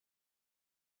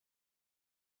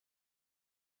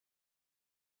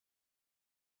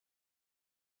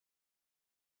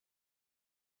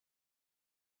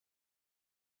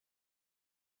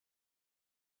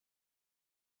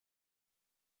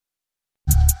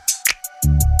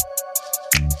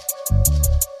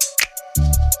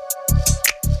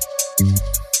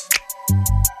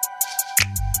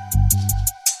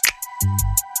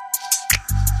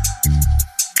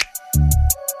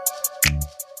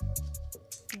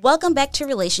Welcome back to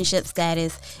Relationship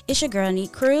Status. It's your girl,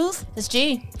 Neat Cruz. It's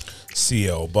G.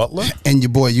 CL Butler. And your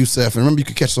boy, Youssef. And remember, you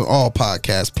can catch us on all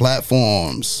podcast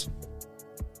platforms.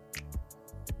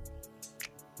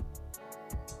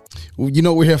 Well, you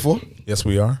know what we're here for? Yes,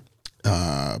 we are.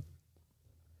 Married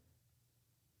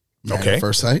Okay. at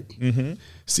First Sight. Mm-hmm.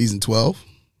 Season 12.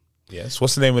 Yes.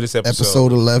 What's the name of this episode?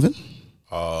 Episode 11.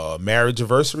 Marriage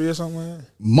anniversary or something like that?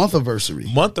 Month anniversary.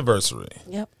 Month anniversary.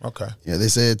 Yep. Okay. Yeah, they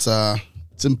say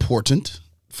it's important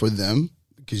for them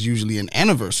because usually an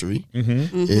anniversary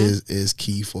is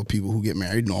key for people who get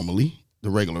married normally, the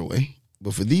regular way.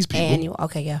 But for these people, Annual.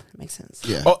 Okay, yeah, makes sense.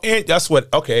 yeah. Oh, and that's what.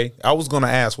 Okay, I was gonna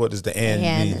ask what does the "and"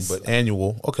 mean, Yes. but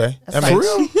annual. Okay, That's that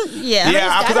like- makes- Yeah.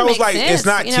 Yeah, because I was like, it's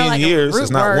not 10 like years, root it's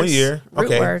not 1 words. year. Root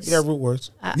Okay, words. yeah, root words.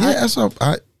 Yeah, that's all.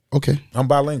 Okay. I'm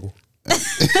bilingual. You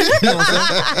know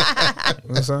what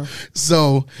I'm saying?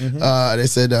 So they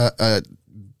said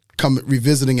come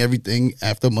revisiting everything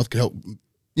after a month could help,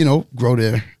 grow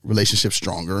their relationship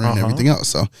stronger and everything else.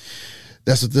 So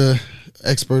that's what the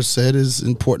experts said is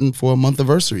important for a month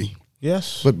anniversary.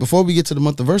 Yes. But before we get to the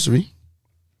month anniversary,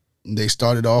 they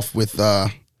started off with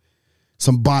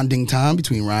some bonding time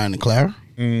between Ryan and Clara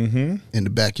in the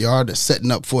backyard. They're setting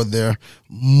up for their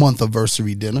month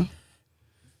anniversary dinner.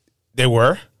 They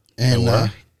were.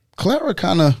 And Clara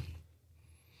kind of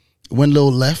went a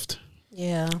little left.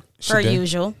 Yeah. Per did.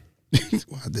 usual.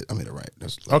 Well, I made it right.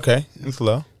 That's Okay, it's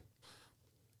low.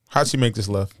 How'd she make this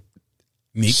love?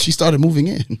 Neat. She started moving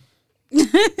in.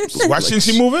 Why shouldn't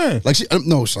she move in? Like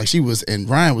she was, and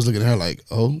Ryan was looking at her like,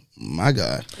 "Oh my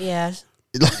god, Yeah.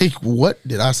 like what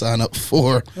did I sign up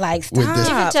for?" Like, With stop. this-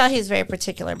 You can tell he's very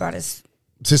particular about his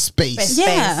To space.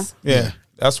 Yeah. space. Yeah.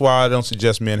 That's why I don't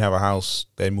suggest men have a house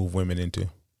they move women into.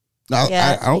 Now,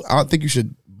 Yeah. I don't think you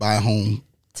should buy a home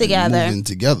Together. and move in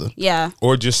together. Yeah.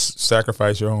 Or just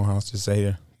sacrifice your own house. Just say,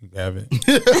 here, you have it.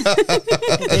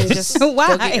 And just Why?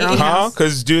 go get your own Huh? house.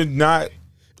 Because you're not,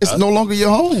 It's no longer your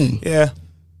home. yeah.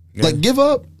 Like give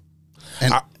up.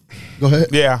 And go ahead,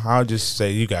 Yeah, I'll just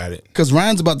say, you got it. because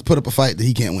Ryan's about to put up a fight that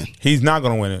he can't win. He's not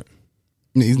going to win it.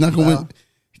 He's not going to win.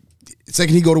 The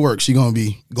second he go to work, she going to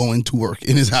be going to work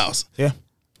in his house. Yeah.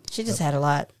 She just had a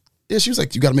lot. Yeah, she was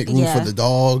like, you got to make room Yeah. for the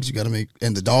dogs. You got to make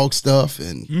and the dog stuff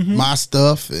and my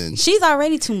stuff and She's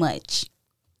already too much.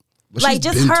 but Like she's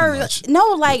just been too her. much. No,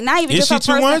 like not even Is just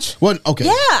she her too person. much? Well, okay.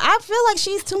 Yeah, I feel like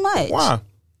she's too much. Why?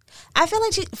 I feel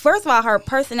like first of all, her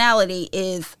personality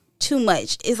is too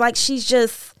much. It's like she's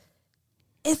just,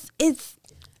 it's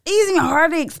even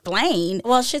hard to explain.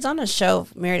 Well, she's on a show,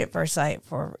 Married at First Sight,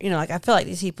 for, like, I feel like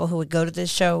these people who would go to this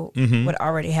show would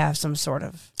already have some sort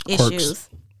of Issues.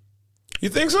 You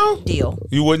think so? deal.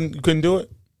 You couldn't do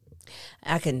it?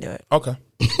 I couldn't do it. Okay.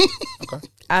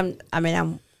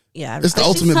 Yeah. It's the she's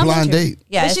ultimate coming blind to- date.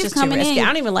 Yeah, But it's she's just too coming risky. in. I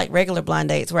don't even like regular blind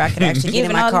dates where I could actually get in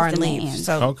Giving my all car these and leave. demands.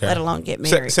 So Okay. let alone get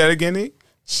Say, married. say it again, Neat.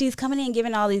 She's coming in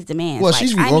giving all these demands. Well, Like,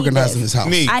 she's I need reorganizing this. his house.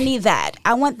 Neat. I need that.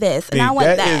 I want this, and Neat, I want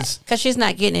that. is, Because she's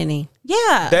not getting any. Yeah.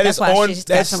 that That's is why on, she's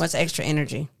got that's, so much extra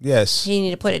energy. yes. He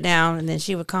needed to put it down, and then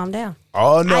she would calm down.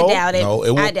 Oh, no. I doubt it. No,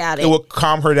 will, I doubt it. It will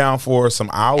calm her down for some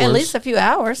hours. At least a few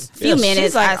hours. few Yes. minutes,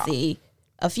 She's like- I see.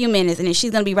 A few minutes, and then she's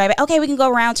gonna be right back. Okay, we can go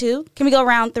round 2. Can we go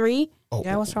round 3? Oh,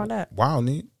 Yeah, what's wrong with that? wow,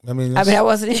 Neat. I mean, I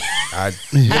wasn't.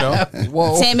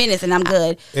 whoa. 10 minutes, and I'm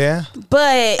good. Yeah.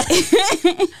 But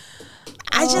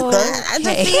I just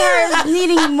Okay. see her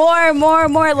needing more and more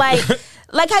and more.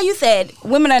 Like how you said,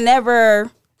 women are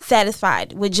never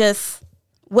satisfied with just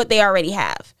what they already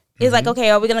have. It's like, okay,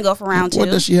 are we gonna go for round 2? What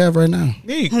does she have right now?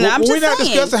 Neat. No, I'm we're just not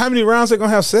saying. discussing how many rounds they're going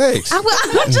to have sex. I'm just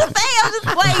saying. I'm just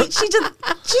like she's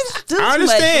just too I much for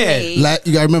understand. me.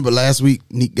 You gotta remember last week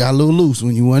Nick got a little loose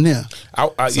when you weren't there.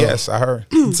 Yes, I heard.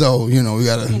 So we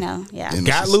gotta Yeah.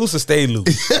 Got loose or stayed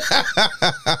loose?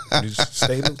 You just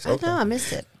stay loose? Okay. No, I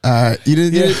missed it. All right, you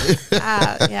didn't. Yeah. You didn't?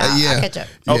 Yeah, Yeah. I'll catch up.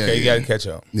 Okay, you yeah. got to catch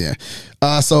up. Yeah.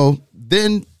 So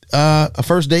then a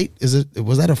first date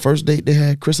was that a first date they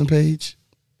had, Chris and Paige?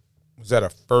 Was that a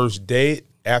first date?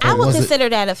 After I would Was it- consider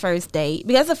that a first date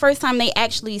because the first time they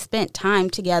actually spent time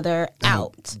together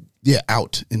out. Yeah,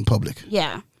 out in public,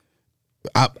 Yeah.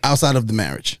 outside of the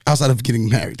marriage, outside of getting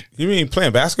married. You mean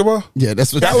playing basketball? Yeah,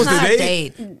 that's what That was the Not a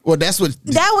date? Well, that's what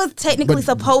That was technically But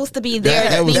supposed to be there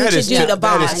that for was- you that to is do ter- the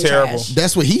bond. that is terrible. Trash.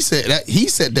 that's what he said. He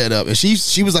set that up, and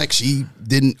she was like she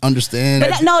didn't understand.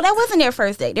 But no, that wasn't their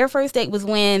first date. Their first date was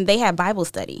when they had Bible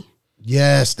study.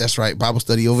 Yes, that's right. Bible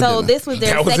study over So dinner. this was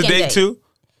their That was second the date too?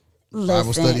 Bible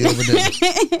Listen, study over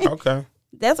dinner. Okay.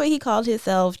 that's what he called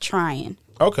himself trying.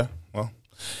 Okay. Well,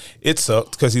 it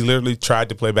sucked because he literally tried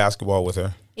to play basketball with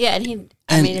her. Yeah, and he.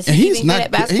 I And, mean, is and he he's even good not.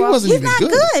 at basketball? He wasn't He's even not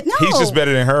good. good. No, He's just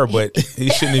better than her, but he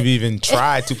shouldn't have even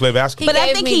tried to play basketball. But I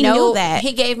gave think me he knew that.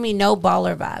 He gave me no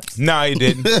baller vibes. No, he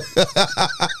didn't.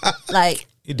 Like,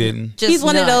 He didn't. just he's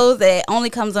one of none. those that only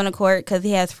comes on the court because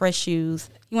he has fresh shoes.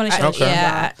 You want to show Okay.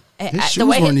 Yeah, His shoes the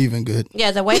way weren't even good.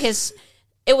 yeah, the way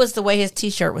it was the way his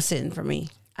t-shirt was sitting for me.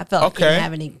 I felt like he Okay. didn't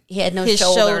have any. He had no his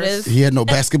shoulders. He had no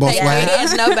basketball He swag.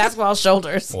 has no basketball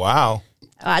shoulders. Wow.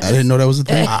 I I didn't know that was a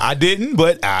thing. I didn't,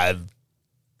 but I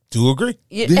do agree.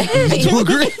 You, Do you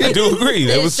agree? I do agree.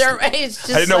 That was. I it's just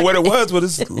didn't know like- what it was, but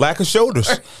it's lack of shoulders.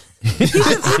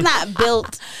 he's not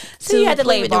built So you had to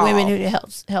play leave it ball. to women who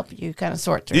help you kind of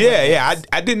sort through. Yeah, yeah.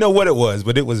 I didn't know what it was,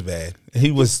 but it was bad.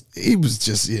 He was He was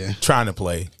just trying to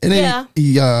play. And then Yeah.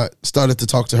 he started to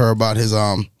talk to her about his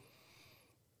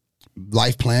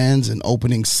life plans and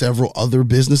opening several other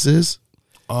businesses.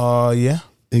 Yeah.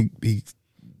 He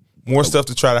More stuff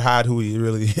to try to hide who he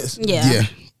really is. Yeah.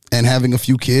 and having a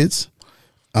few kids.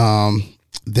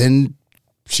 Then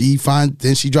she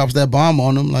drops that bomb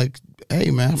on him like, hey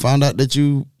man, I found out that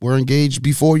you were engaged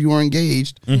before you were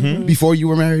engaged, before you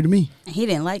were married to me. He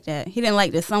didn't like that. He didn't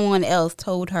like that someone else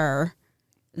told her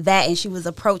that, and she was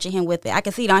approaching him with it. I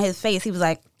could see it on his face. He was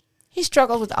like, He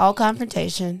struggles with all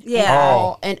confrontation.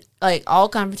 Yeah. And all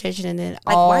confrontation, and then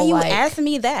like all why you like, asking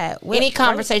me that? What- any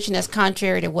conversation that's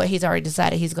contrary to what he's already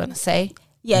decided he's going to say.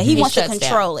 Yeah, he wants to shuts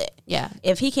control down. it. Yeah.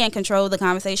 If he can't control the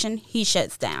conversation, he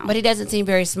shuts down. But he doesn't seem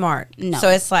very smart. No. So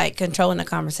it's like controlling the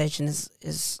conversation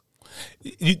is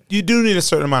You do need a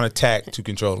certain amount of tact to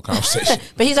control the conversation.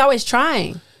 but he's always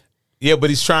trying. Yeah,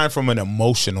 but he's trying from an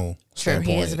emotional Sure,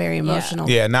 standpoint. he is very emotional.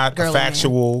 Yeah, not girly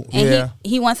factual. and Yeah.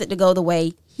 he wants it to go the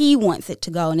way he wants it to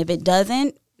go. And if it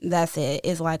doesn't, that's it.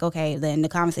 It's like, okay, then the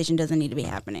conversation doesn't need to be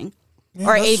happening.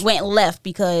 Or it went left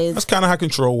because That's kind of how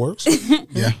control works.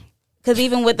 Yeah.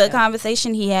 even with the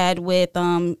conversation he had with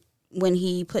when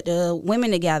he put the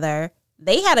women together,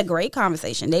 they had a great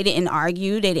conversation. They didn't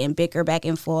argue. They didn't bicker back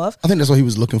and forth. I think that's what he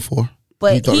was looking for.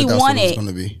 But thought he that that's what it was wanted,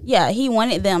 gonna be. yeah, he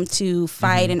wanted them to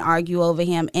fight and argue over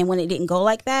him. And when it didn't go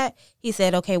like that, he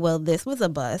said, "Okay, well, this was a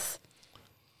bust."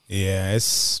 Yeah,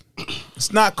 it's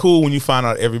not cool when you find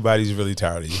out everybody's really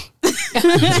tired of you.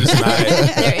 It's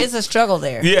not. There is a struggle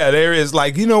there. Yeah, there is.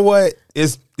 Like, you know what?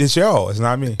 It's y'all. It's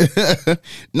not me.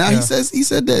 Now he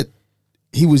said that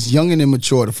he was young and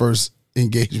immature the first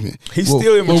engagement. He's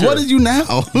still immature. Well, what are you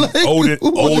now? Like, Older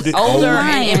Older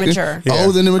Right. and immature. Yeah.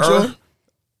 Older and immature?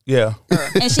 Yeah.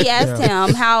 And she asked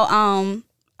him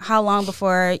how long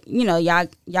before y'all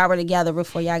were together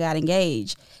before y'all got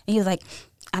engaged, and he was like,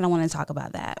 "I don't want to talk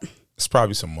about that." It's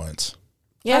probably some months.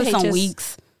 Yeah, Probably he some just,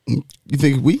 weeks. You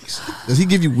think weeks? Does he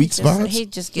give you weeks vibes? He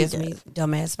just gives me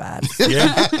dumbass vibes.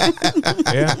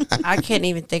 Yeah. Yeah. I can't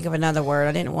even think of another word.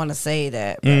 I didn't want to say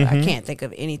that, but I can't think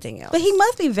of anything else. But he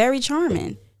must be very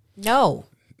charming. No.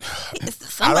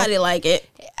 Somebody like it.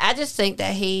 I just think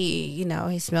that he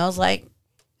smells like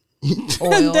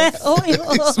oil. That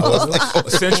oil.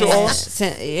 Essential oil?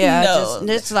 Yeah, No.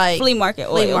 just like Flea market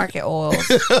oil. flea market oils.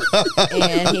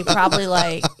 And he probably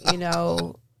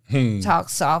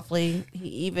talks softly. He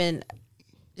even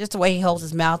just the way he holds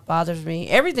his mouth bothers me.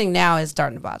 Everything now is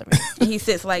starting to bother me. He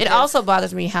sits like It this. also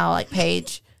bothers me how like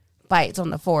Paige bites on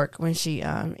the fork when she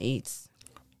eats.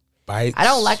 Bites. I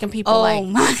don't like when people Oh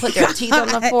my put their teeth on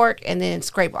the fork and then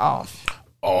scrape off.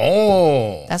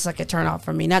 Oh. That's like a turn off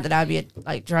for me. Not that I'd be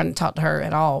like trying to talk to her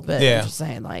at all, but Yeah. I'm just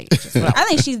saying like. Just what I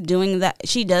think she's doing that.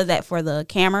 She does that for the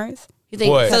cameras. you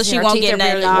think What? because So she her won't teeth get are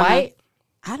barely nothing on her. white?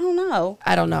 I don't know.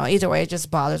 I don't know. Either way, it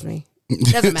just bothers me.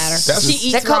 Doesn't matter. She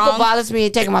eats That couple wrong. bothers me.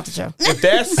 Take them off the show. If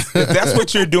that's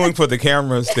what you're doing for the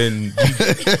cameras, then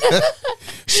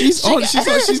She's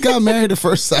got married at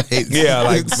first sight. yeah,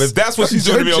 like if that's what she's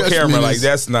doing to be on camera, like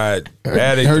that's not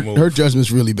that ain't the move. Her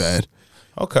judgment's really bad.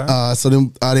 Okay. So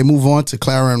then they move on to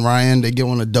Clara and Ryan. They go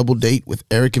on a double date with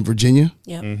Eric and Virginia.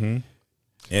 Yeah. and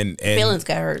Feelings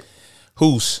got hurt.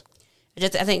 who's I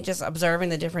think just observing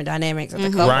the different dynamics of the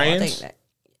couple. Ryan's? I think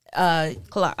that,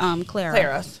 Clara.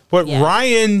 Clara. but Yeah.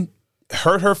 Ryan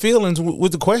hurt her feelings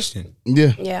with the question.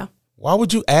 Yeah. Yeah. Why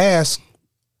would you ask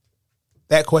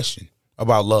that question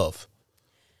about love?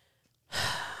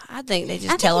 I think they I just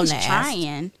think tell him he's to ask.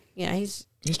 trying. You know, he's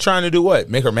He's trying to do what?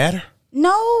 Make her matter?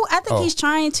 No, I think Oh. he's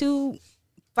trying to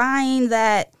find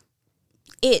that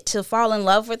to fall in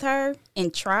love with her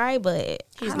and try, but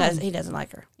he's I not. don't- He doesn't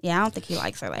like her, Yeah, I don't think he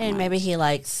likes her that and much. maybe he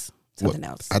likes something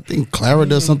else. I think Clara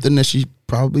does something that she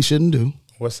probably shouldn't do.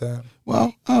 What's that?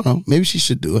 Well, I don't know. Maybe she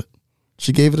should do it.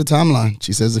 She gave it a timeline.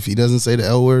 She says if he doesn't say the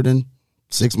L word in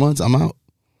 6 months, I'm out.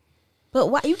 But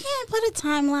why you can't put a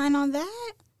timeline on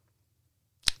that?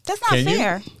 That's not Can you?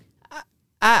 fair.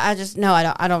 I just no,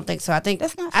 I don't think so. I think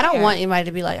That's not I don't fair. want anybody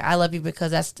to be like, I love you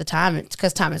because that's the time,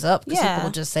 because time is up. Because Yeah. people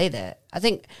will just say that. I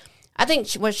think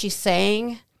what she's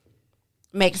saying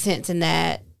makes sense in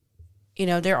that, you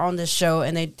know, they're on this show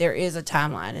and there is a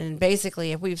timeline. And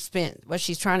basically, if we've spent, what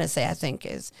she's trying to say, I think,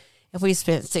 is if we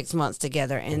spent 6 months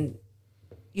together and,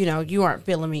 you know, you aren't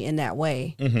feeling me in that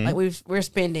way, like we're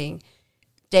spending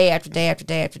day after day after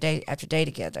day after day after day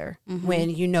together, when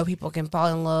you know people can fall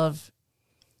in love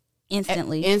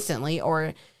instantly,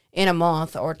 or in a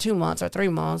month or 2 months or 3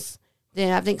 months,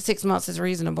 then I think 6 months is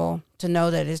reasonable to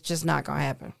know that it's just not going to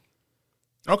happen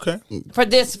Okay. for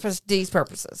these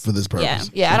purposes. For this purpose.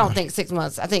 Yeah, I don't think 6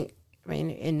 months. I mean,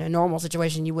 in a normal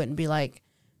situation, you wouldn't be like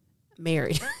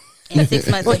married. In 6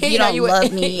 months, if you don't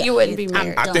love me, you wouldn't be I'm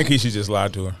married. I think done. he should just lie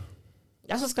to her.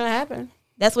 That's what's going to happen.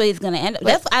 That's what he's gonna end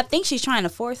up. I think she's trying to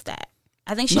force that.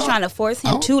 I think she's trying to force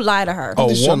him to lie to her. A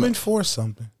He's trying woman for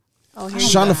something. Oh, here She's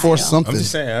you trying to go. force something. I'm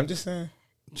just saying.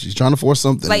 She's trying to force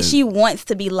something. Like she wants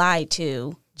to be lied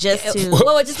to, just to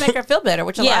Well, it just make her feel better,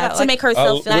 which a lot of, to make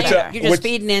herself feel which better. You're just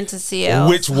feeding into CL.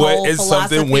 Which what is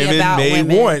something women may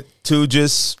want to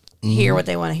just hear what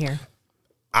they want to hear.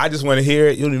 I just want to hear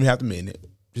it. You don't even have to mean it.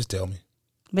 Just tell me.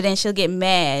 But then she'll get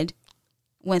mad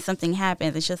when something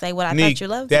happens, and she'll say, "Well, I Nick, thought you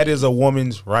loved that me." is a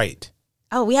woman's right.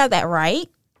 Oh, we have that right.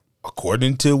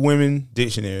 According to Women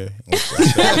Dictionary. Because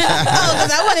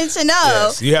I wanted to know.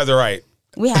 Yes, you have the right.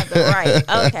 We have the right.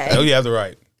 Oh, Okay. you have the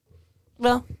right.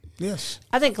 Well, Yes.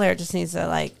 I think Claire just needs to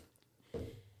like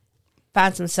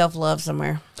find some self-love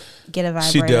somewhere. Get a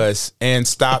vibrator. She does. And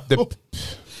stop the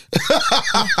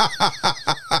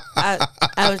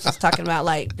I was just talking about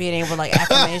like being able to like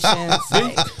affirmations.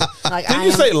 Like Did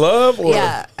you say love or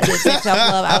Yeah, I did say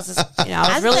self-love. I was just, I was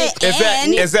I really. said-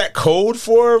 is that code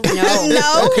for No,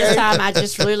 No. This time I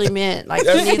just really meant like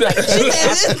you need like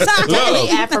Love. need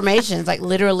affirmations, like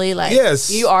literally, like Yes.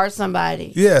 you are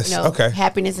somebody. Yes, You know, okay.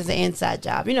 Happiness is an inside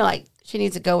job. You know, like she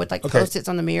needs to go with like Okay. Post-its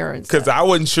on the mirror and because stuff. I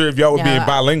wasn't sure if y'all were No, being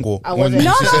bilingual I when wasn't. she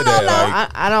No, said that.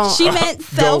 Like, I don't. She meant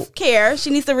self care. She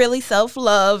needs to really self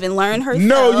love and learn herself.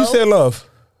 no, you said love.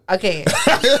 Okay,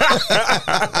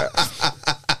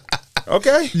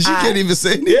 Okay. she can't even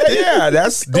say anything. Yeah,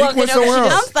 that's deep Well, with you know, somewhere she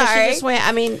else. just- 'cause Sorry. She just went.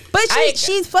 I mean, But I-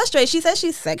 she's frustrated. She says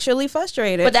she's sexually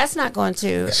frustrated. but that's not going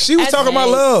to. She was as talking about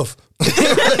a- love.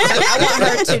 I want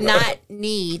her to not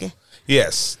need.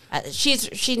 Yes.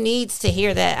 She needs to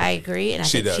hear that. I agree, and I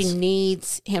She think she does.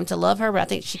 needs him to love her. But I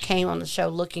think she came on the show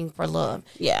looking for love.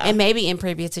 Yeah. and maybe in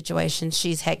previous situations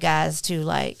she's had guys to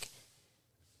like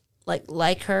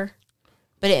her,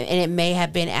 but it may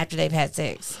have been after they've had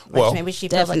sex. Like Well, maybe she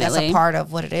feels like that's a definitely. part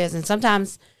of what it is. And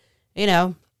sometimes, you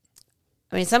know,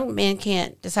 I mean, some men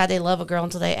can't decide they love a girl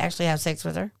until they actually have sex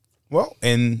with her. Well,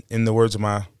 in the words of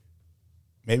my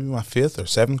 5th or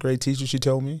 7th grade teacher, she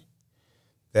told me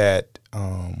that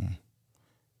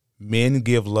men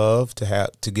give love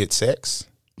to get sex,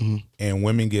 and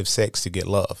women give sex to get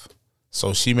love.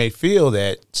 So she may feel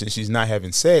that since she's not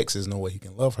having sex, there's no way he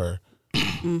can love her.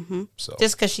 So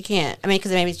Just because she can't. I mean,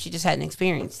 because maybe she just hadn't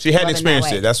experienced. she hadn't loving that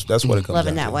experienced way. it. That's what it comes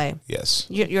Loving down that to. way. Yes.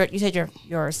 You said your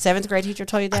 7th grade teacher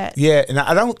told you that? Yeah, and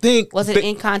I don't think Was it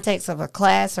in context of a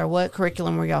class or what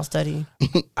curriculum were y'all studying?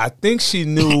 I think she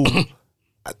knew.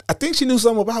 I think she knew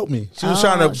something about me. She was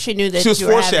trying to. She knew that she was you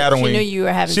were having- foreshadowing. she knew you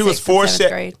were having She was sex in 7th foreshadowing.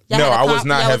 grade. Y'all No, had a I was comp-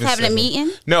 not y'all was having having a sex.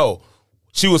 meeting? No,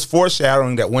 she was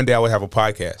foreshadowing that one day I would have a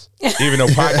podcast, even though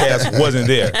podcast wasn't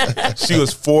there. She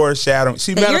was foreshadowing.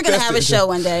 She That you're gonna have a manifested- show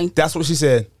one day. That's what she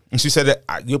said, and she said that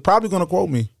you're probably going to quote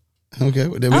me, Okay,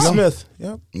 well, there we Miss go. Smith.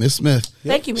 Yep. Miss Smith.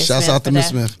 Thank you, Miss Shouts Smith, out to for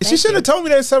Miss that. Smith. She should have told me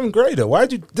that in 7th grade. Though. Why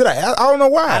did I? I don't know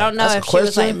why. I don't know That's a if she was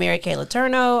question. like Mary Kay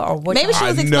Letourneau or what. Maybe she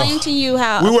was I know. explaining to you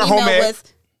how We a were home female ec. was.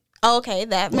 Oh, okay,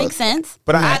 that makes sense.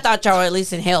 But I thought y'all were at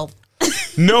least in health.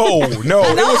 no. No,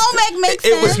 home ec makes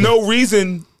It was sense. no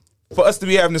reason for us to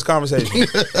be having this conversation.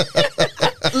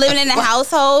 Living in a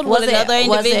household with another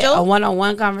was it individual. a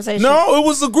one-on-one conversation? No, it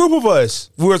was a group of us.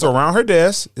 We was around her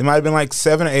desk. It might have been like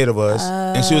 7 or 8 of us,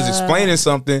 and she was explaining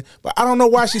something. But I don't know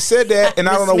why she said that, and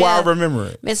I don't know why I Smith. remember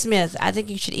it. Miss Smith, I think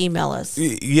you should email us.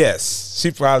 Yes, she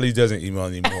probably doesn't email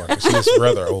anymore. She was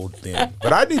rather old then.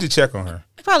 But I need to check on her.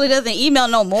 Probably doesn't email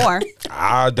no more.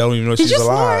 I don't even know if she's you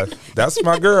alive. That's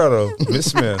my girl though,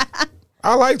 Miss Smith.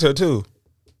 I liked her too.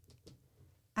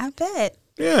 I bet.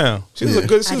 Yeah, she was a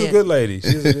good. She I was a did. good lady.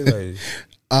 She was a good lady.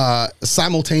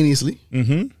 Simultaneously,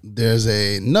 there's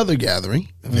another gathering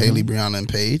of Haley, Brianna, and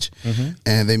Paige,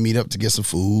 and they meet up to get some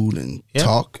food and Yeah.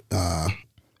 talk.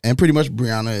 And pretty much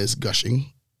Brianna is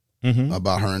gushing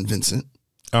about her and Vincent.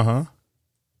 Uh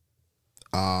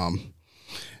huh.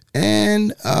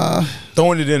 And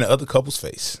Throwing it in the other couple's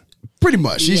face. Pretty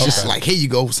much. She's just like, here you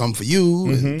go, something for you,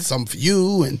 and something for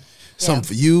you, and something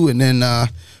for you. And then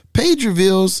Paige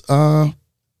reveals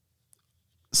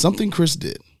something Chris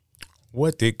did.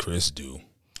 What did Chris do?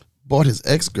 Bought his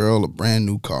ex-girl a brand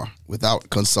new car without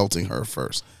consulting her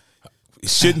first.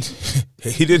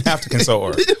 He didn't have to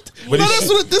consult her. But that's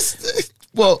what this.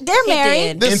 Well, They're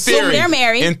married. did. in theory, They're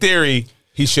married. In theory,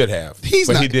 he should have. he's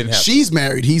not. He didn't have. She's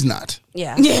married. He's not.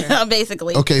 Yeah. Yeah,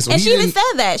 basically. Okay, so and he she even didn't-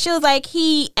 said that. She was like,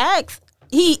 he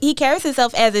carries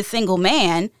himself as a single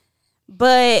man,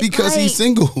 but Because he's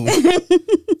single.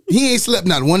 He ain't slept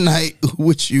not one night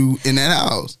with you in that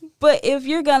house. But if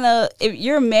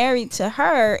you're married to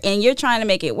her and you're trying to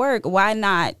make it work, why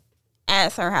not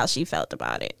ask her how she felt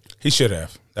about it? He should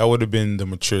have. That would have been the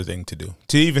mature thing to do.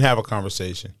 To even have a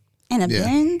conversation. And a Yeah.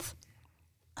 Benz?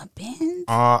 A Benz?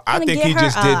 I Gonna think get he her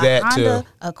just a did that Honda to.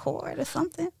 Accord or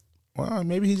something. Well,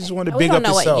 maybe he just wanted to We big don't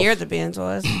up know himself. what year the Benz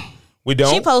was. We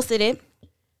don't. She posted it.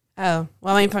 Oh,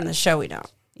 well, I mean, from the show, we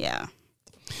don't. Yeah.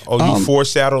 Oh, you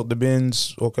foreshadowed the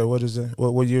Benz. Okay, what is it?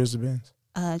 What year is the Benz?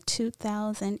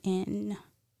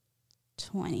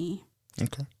 2020.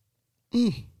 Okay,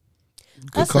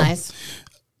 That's call. nice.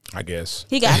 I guess.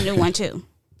 He got a new one too.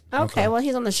 Okay, well,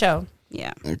 he's on the show.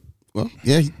 Yeah. Well,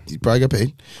 yeah, he probably got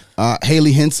paid.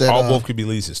 Haley hints at, All both could be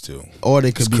leases too. or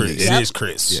they could be Chris. leased. It is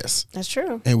Chris. Yes, That's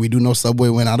true. and we do know Subway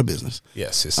went out of business.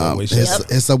 Yes, it's always shut down.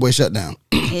 His Subway shut down.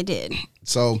 It did.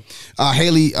 So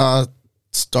Haley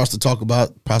starts to talk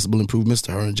about possible improvements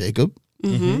to her and Jacob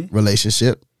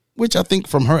relationship, which I think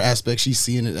from her aspect, she's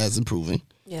seeing it as improving.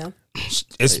 Yeah.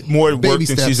 It's more work Baby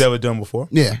than steps. she's ever done before.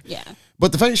 Yeah. Yeah.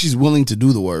 But the fact that she's willing to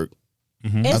do the work, I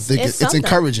think it's something.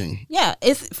 encouraging. Yeah,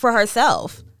 it's for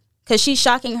herself because she's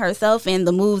shocking herself in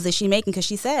the moves that she's making. Because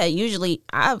she said, usually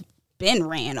I've been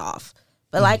ran off,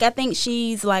 but like I think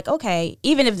she's like, okay,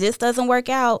 even if this doesn't work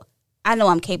out, I know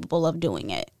I'm capable of doing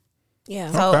it.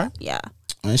 Yeah. So Okay. yeah,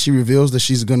 And she reveals that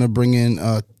she's going to bring in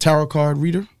a tarot card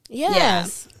reader.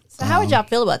 Yes. So how would y'all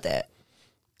feel about that?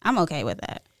 I'm okay with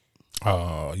that.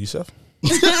 Yusuf?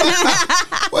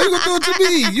 Why you going to do it to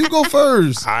me? You go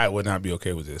first. I would not be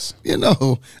okay with this. You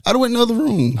know, I went in the other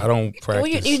room. I don't Well,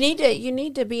 practice. you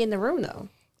need to be in the room though.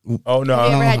 Oh no, Have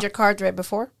you ever had your cards read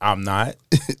before? I'm not.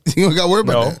 You don't got to worry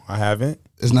about No, that. I haven't.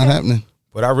 It's not happening.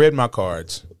 But I read my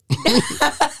cards.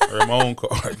 I read my own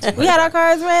cards. We had our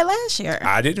cards read last year.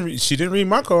 I didn't read. She didn't read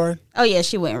my card. Oh yeah,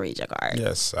 she wouldn't read your card.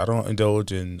 Yes, I don't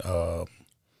indulge in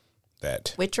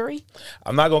that. Witchery?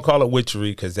 I'm not gonna call it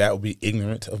witchery because that would be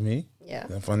ignorant of me. Yeah.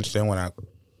 If I understand when I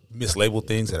mislabel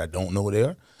things that I don't know they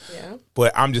are. Yeah.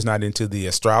 But I'm just not into the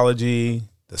astrology,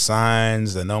 the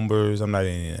signs, the numbers. I'm not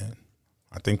into that.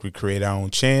 I think we create our own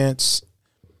chance,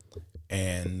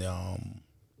 and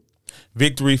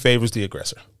victory favors the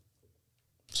aggressor.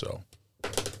 So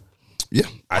Yeah.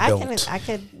 I don't. I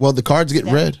could. Well, the cards get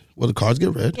read.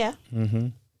 Yeah.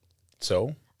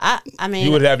 So I mean,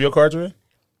 you would have your cards read?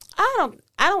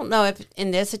 I don't know if in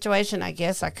this situation. I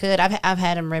guess I could. I've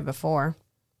had them read before.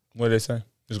 What did they say?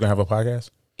 Just gonna have a podcast?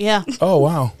 Yeah. Oh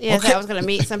wow. Yeah. Okay. I was gonna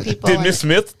meet some people. Did and- Miss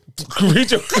Smith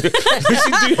read your? Did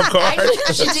she do your card?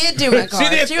 Actually, she did do my card.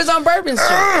 did. She was on Bourbon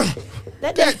Street.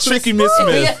 That tricky Miss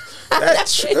Smith.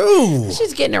 That's true.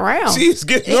 She's getting around. She's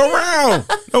getting around.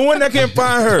 No wonder I can't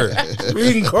find her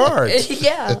reading cards.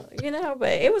 Yeah, but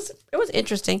it was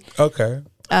interesting. Okay.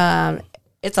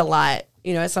 It's a lot.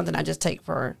 It's something I just take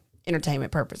for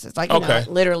entertainment purposes. Like, Okay.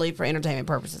 literally for entertainment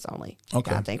purposes only.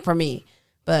 Okay. I think for me,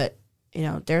 but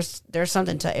there's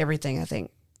something to everything. I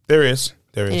think, There is.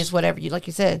 There and is. it's whatever you, like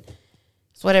you said,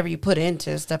 it's whatever you put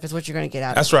into stuff is what you're going to get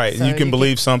out. That's of it. right. So you can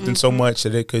believe something so much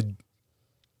that it could.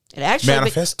 it actually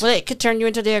manifest. Well, it could turn you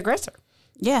into the aggressor.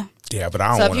 Yeah. Yeah, but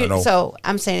I So don't if want to know. so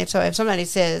I'm saying if somebody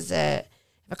says that,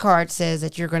 if a card says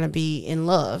that you're going to be in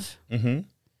love, and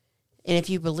if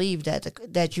you believe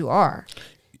that you are,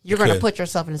 you're going to could. put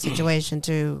yourself in a situation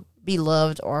to be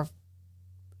loved or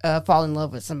fall in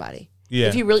love with somebody. Yeah.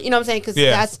 If you really, what I'm saying, because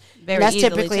Yeah. that's Very that's easily,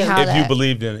 typically too. how if that. you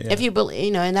believed in it. Yeah. If you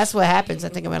believe, and that's what happens. I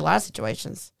think in a lot of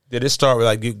situations. Did it start with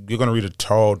like you're going to read a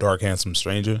tall, dark, handsome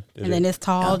stranger? And then this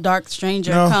tall, dark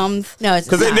stranger No. comes. No, it's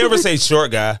Because they not. never say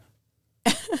short guy.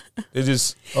 They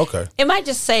just okay. It might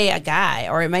just say a guy,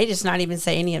 or it may just not even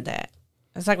say any of that.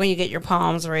 It's like when you get your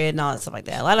palms read and all that stuff like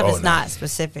that. A lot of it's no. not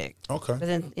specific. Okay. But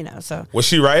then so Was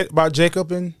she right about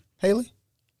Jacob and Haley?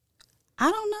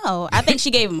 I don't know. I think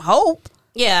she gave him hope.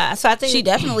 yeah. So I think She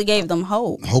definitely gave them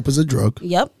hope. Hope is a drug.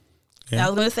 Yep. Yeah. I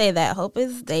was gonna say that hope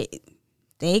is they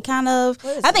kind of.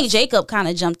 I think Jacob kind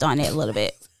of jumped on it a little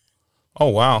bit. Oh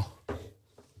wow.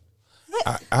 Do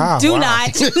wow. not. Do not.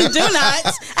 I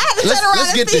had to turn around let's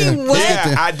and get see there. what. Let's get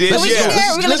there. I did. Can we get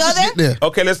there? We're gonna go just there? get there.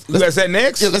 Okay, is that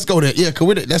next? Yeah, let's go there. Yeah,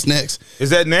 that's next. Is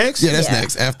that next? Yeah, that's Yeah.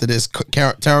 next. After this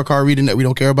tarot card reading that we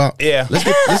don't care about. Yeah. Let's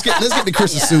get to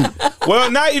Chris's suit.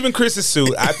 Well, not even Chris's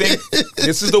suit. I think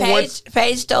this is the one.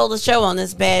 Paige stole the show on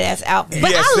this badass outfit.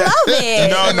 But I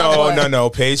love it. No.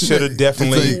 Paige should have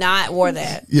definitely. Not wore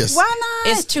that. Yes. Why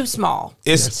not? It's too small.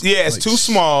 It's Like, too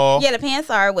small. Yeah, the pants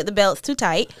are with the belts too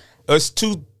tight. It's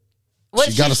too. What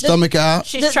She got a stomach out.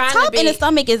 She's The trying top to be. and the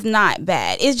stomach is not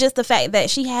bad. It's just the fact that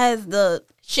she has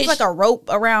she's like a rope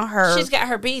around her. She's got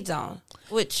her beads on,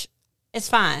 which is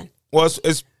fine. Well,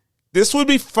 this would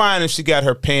be fine if she got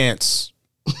her pants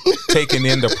taken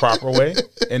in the proper way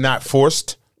and not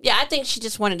forced. Yeah, I think she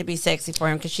just wanted to be sexy for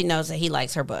him because she knows that he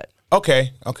likes her butt.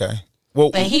 Okay. Well,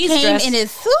 But he he's came dressed in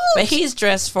his suit. But he's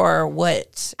dressed for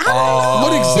what?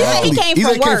 What exactly? He came He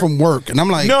from said he came work. from work, and I'm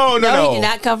like, no. he did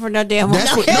not come from no damn.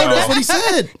 That's what. No, that's what he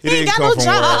said. He didn't got come no from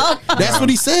job. work. That's what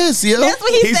he says. See, That's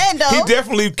what he said, though. He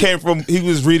definitely came from. He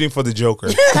was reading for the Joker.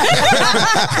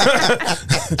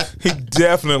 He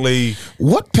definitely.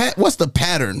 What's the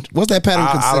pattern? What's that pattern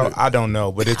considered? I don't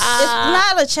know, but it's It's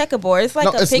not a checkerboard. It's like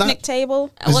No, a it's picnic not.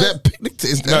 table. Is that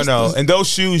picnic? no. And those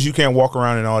shoes, you can't walk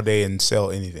around in all day and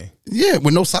sell anything. Yeah,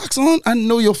 with no socks on, I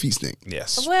know your feet stink.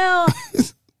 Yes. Well,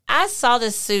 I saw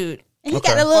this suit. And he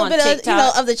Okay. got a little On bit of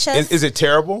TikTok. of the chest. Is it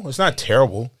terrible? It's not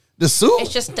terrible. The suit.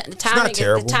 It's just the timing.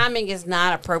 terrible. The timing is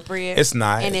not appropriate. It's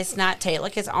not. and it's not tailored.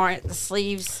 Look, his arm, the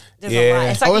sleeves. There's Yeah. a lot.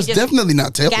 It's like Oh, he it's just, definitely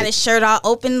not tailored. got his shirt all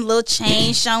open, little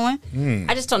chain showing.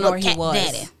 I just don't know where he Cat was.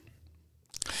 daddy.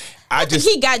 I just.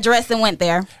 He got dressed and went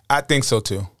there. I think so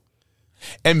too.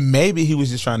 And maybe he was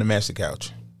just trying to match the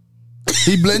couch.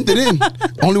 He blended in.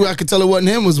 Only way I could tell it wasn't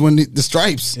him was when the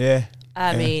stripes. Yeah.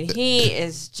 I mean, he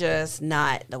is just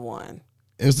not the one.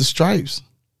 It was the stripes.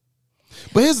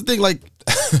 But here's the thing, like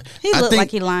He I looked think-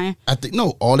 like he lying. I think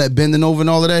no, all that bending over and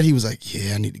all of that, he was like,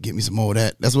 yeah, I need to get me some more of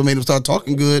that. That's what made him start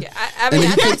talking good. I mean,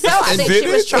 I think so. I think did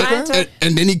she was it? trying to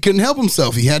And then he couldn't help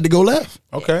himself. He had to go left.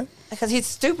 Okay. because he's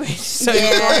stupid. So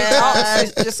before he talks,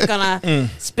 he's just gonna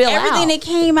spill Everything out. that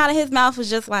came out of his mouth was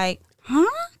just like, huh?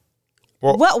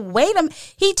 Well- What? Wait a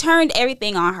minute. He turned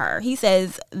everything on her. He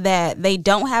says that they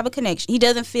don't have a connection. He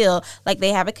doesn't feel like they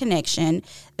have a connection,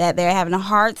 that they're having a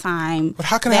hard time. But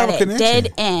how can I that have a at connection?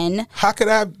 Dead end. How could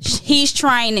I? He's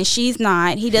trying and she's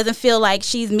not. He doesn't feel like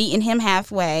she's meeting him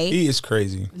halfway. He is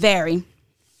crazy. Very.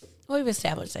 Well, we've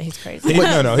established that he's crazy.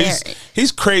 No. Very.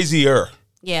 He's crazier.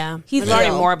 Yeah, He's we've already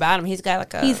ill. more about him. He's got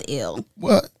like a He's ill.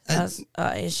 Well,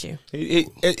 issue.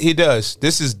 He does.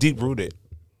 This is deep rooted.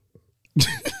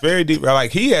 Very deep.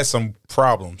 Like he has some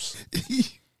problems.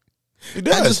 He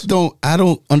does. I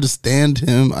don't understand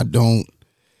him. I don't.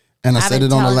 And I said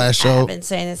it on the last show. I've been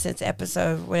saying it since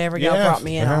episode whatever y'all brought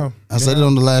me in on. I said it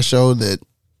on the last show that,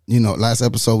 last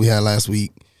episode we had last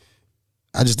week.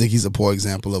 I just think he's a poor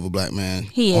example of a black man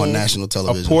He on is. national A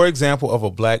television. poor example of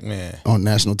a black man. On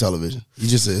national television. He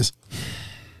just is.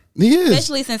 He is.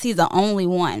 Especially since he's the only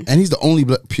one. And he's the only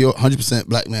pure 100%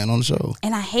 black man on the show.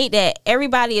 And I hate that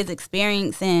everybody is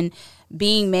experiencing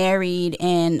being married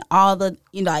and all the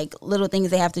like little things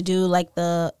they have to do, like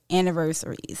the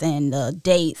anniversaries and the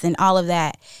dates and all of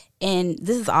that. And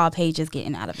this is all Paige is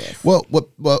getting out of this. Well,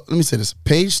 let me say this.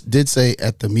 Paige did say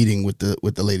at the meeting with the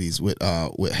ladies with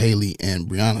Haley and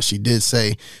Brianna, she did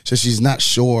say so she's not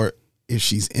sure if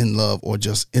she's in love or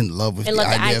just in love with And the look,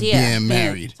 idea of being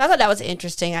married. So I thought that was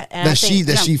interesting. I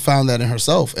She found that in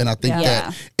herself, and I think Yeah.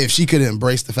 that if she could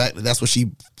embrace the fact that that's what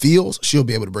she feels, she'll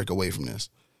be able to break away from this.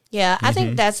 Yeah, I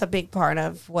think that's a big part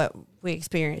of what we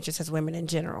experience just as women in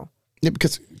general. Yeah,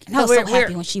 because And I was so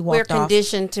happy when she We're walked off.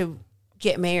 conditioned to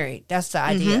get married. That's the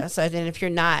idea. So then if you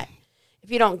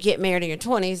don't get married in your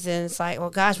 20s, then it's like, well,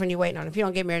 gosh, when you're waiting on it. If you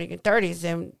don't get married in your 30s,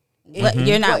 then But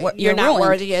you're not. you're not ruined.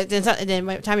 worthy. Yeah, then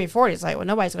by the time you're 40, it's like, well,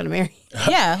 nobody's going to marry you.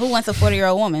 Yeah, who wants a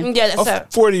 40-year-old woman? Yeah, A so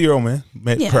 40-year-old man,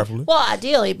 Yeah. preferably. well,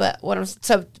 ideally, but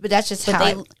but that's just But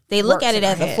how they look works at it in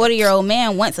as our a head. 40-year-old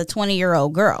man wants a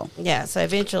 20-year-old girl. Yeah, so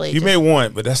eventually, You may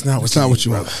want, but that's not what it's not what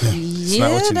you brother. want. Yeah.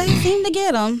 Yeah, what you they need. seem to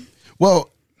get them. Well,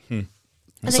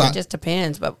 I think it just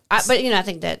depends. But I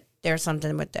think that there's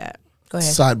something with that. Go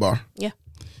ahead. sidebar. Yeah.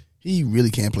 He really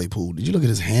can't play pool. Did you look at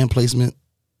his hand placement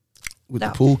with No.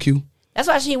 the pool cue? That's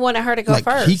why she wanted her to go Like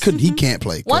first. he can't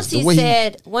play. 'Cause Once the he way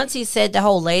said the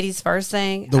whole ladies first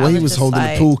thing, the I way he was just holding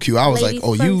like, the pool cue, I was like, ladies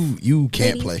 "Oh, you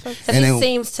can't Ladies play." first. Because And he then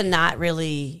seems to not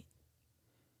really.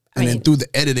 then through the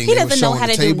editing, He they were doesn't know showing how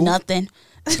the to table. do nothing.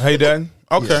 He done?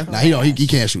 Okay. Nah, he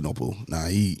can't shoot no pool. Nah,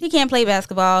 he. He can't play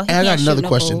basketball. He And I got can't shoot another no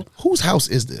question. pool. Whose house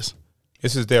is this?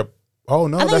 This is their. Oh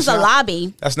no, I think that's it's a not,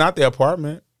 lobby. That's not their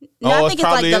apartment. No, I think it's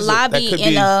like the lobby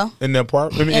in the in the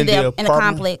apartment in the apartment?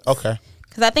 complex. Okay.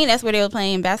 Because I think that's where they were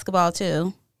playing basketball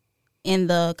too, in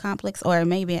the complex, or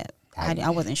maybe I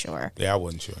wasn't sure. Yeah, I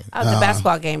wasn't sure. The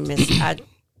basketball game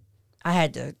I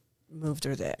had to move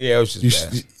through that. Yeah, it was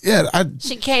just bad.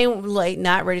 She came late,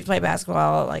 not ready to play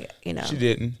basketball. Like, you know, She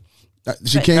didn't.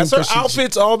 She came. Has her 'cause she-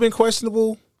 outfits all been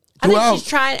questionable? I think throughout. she's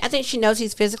trying. I think she knows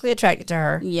he's physically attracted to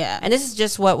her. Yeah. And this is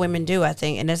just what women do, I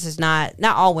think. And this is not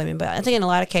all women, but I think in a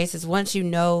lot of cases, once you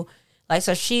know, like,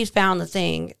 so she's found the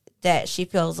thing that she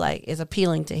feels like is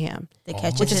appealing to him,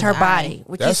 which is her body,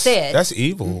 which you said. That's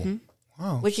evil.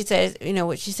 Wow. Which she says, you know,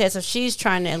 what she said. So she's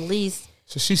trying to at least,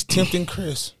 So she's tempting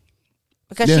Chris.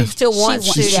 because Yeah. she still wants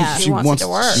She- to, yeah. she wants it to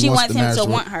work. She wants the him marriage to to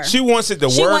want her. She wants it to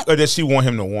She work, want- or does she want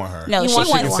him to want her? No, He she wants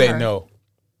She to can wants. say her. no.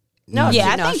 No, Yeah,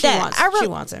 I no, think she that- wants, I really- she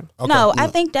wants him. Okay. No, I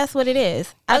think that's what it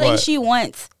is. I think What? she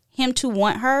wants him to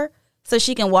want her so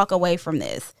she can walk away from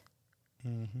this.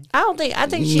 I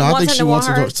think she No, I wants think him she to wants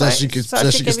want it her so she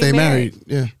could be stay married.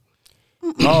 Yeah,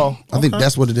 Oh, I think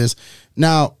that's what it is.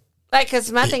 Now, Like,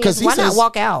 because my thing 'Cause is, he why not says-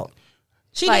 walk out?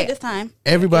 She Like- did this time.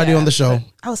 everybody on the show,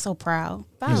 I was so proud.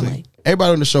 Finally.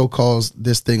 everybody on the show calls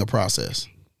this thing a process.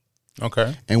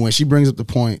 okay. And when she brings up the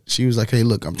point, she was like, "Hey,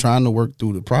 look, I'm trying to work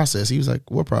through the process." He was like,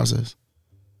 "What process?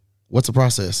 What's a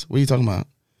process? What are you talking about?"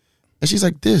 And she's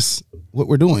like, "This, what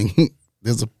we're doing.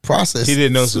 There's a process." He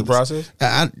didn't know this was a process?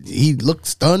 He looked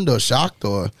stunned or shocked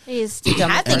or He's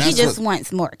dumb. I think he that's just what-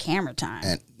 wants more camera time.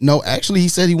 and no. Actually, he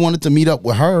said he wanted to meet up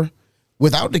with her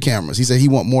without the cameras. He said he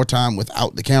want more time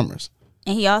without the cameras.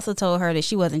 And he also told her that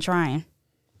she wasn't trying.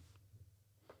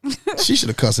 She should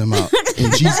have cussed him out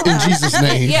in Jesus'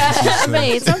 name. Yeah, I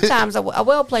mean, sometimes a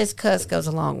well-placed cuss goes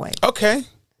a long way. Okay.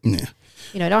 Yeah.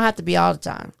 You know, it don't have to be all the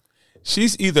time.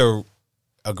 She's either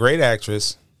a great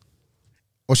actress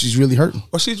Or she's really hurting.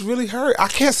 or she's really hurt. I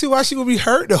can't see why she would be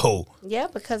hurt though. Yeah,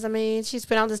 because I mean, she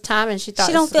spent all this time and she thought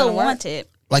She this don't was gonna feel work. wanted.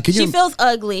 Like, could She you? feels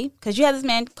ugly because you have this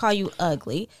man call you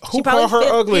ugly. Who She probably called her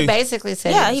feel- ugly? He basically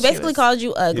said, Yeah, it- he she basically was- called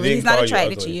you ugly. didn't He's not call you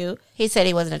attracted to ugly. you. He said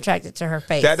he wasn't attracted to her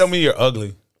face. That don't mean you're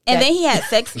ugly. And then he had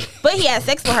sex, but he had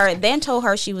sex with her, then told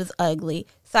her she was ugly.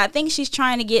 So I think she's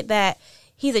trying to get that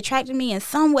he's attracted me in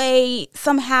some way,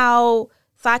 somehow,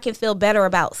 so I can feel better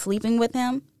about sleeping with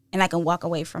him and I can walk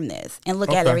away from this and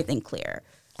look at Okay. everything clear.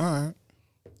 All right.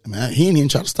 I mean, he didn't even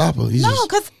try to stop her. He's No, just,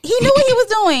 because he knew what he was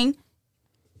doing.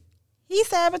 He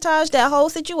sabotaged that whole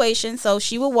situation so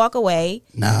she would walk away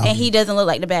Now- and he doesn't look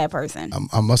like the bad person.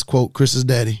 I must quote Chris's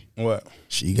daddy. What?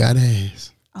 She got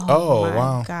ass. Oh, my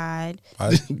wow. God.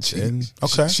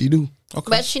 Okay. She do. Okay.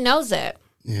 But she knows that.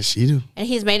 Yeah, she do. And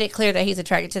he's made it clear that he's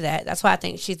attracted to that. That's why I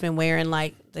think she's been wearing,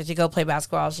 like, that you go play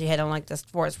basketball, she had on, like, the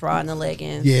sports bra and the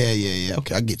leggings. Yeah.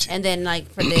 Okay, I get you. And then, like,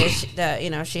 for this,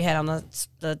 she had on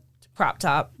the crop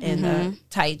top and the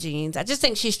tight jeans. I just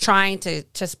think she's trying to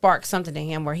spark something to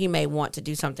him where he may want to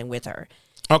do something with her.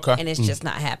 Okay. And it's just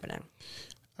not happening.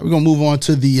 We're gonna move on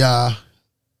to the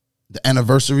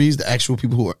anniversaries, the actual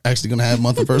people who are actually gonna have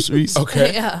month anniversaries.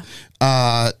 Okay.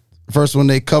 Yeah. First one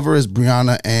they cover is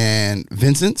Brianna and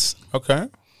Vincent's. Okay.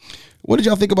 What did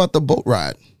y'all think about the boat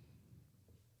ride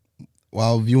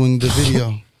while viewing the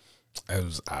video? It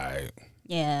was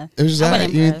Yeah. It was just I alright.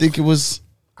 wasn't You didn't impressed. think it was?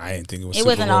 I didn't think it was. It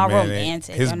wasn't super all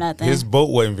romantic. romantic or nothing. His boat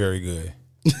wasn't very good.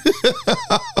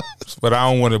 But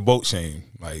I don't want to boat shame.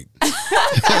 Like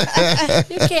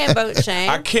You can't boat shame.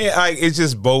 I can't. Like it's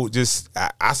just boat.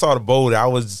 I saw the boat. I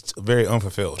was very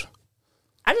unfulfilled.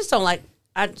 I just don't like.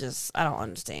 I don't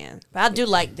understand. But I do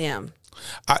like them.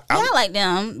 I like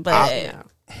them, but You know.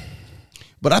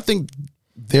 But I think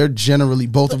they're generally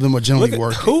both of them are generally Look at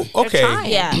working. who? Okay.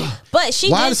 trying. yeah. But she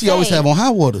Why did does he always say- have on high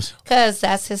waters? Because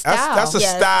that's his style. That's a Yeah,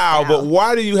 it's a style, style. but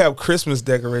why do you have Christmas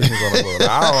decorations on the boat?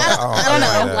 I don't know.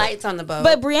 like that. Lights on the boat.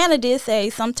 But Brianna did say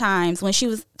sometimes when she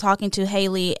was talking to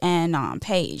Haley and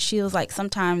Paige, she was like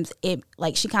sometimes it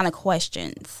like she kind of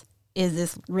questions, is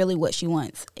this really what she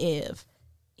wants? If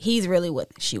he's really what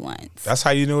she wants. That's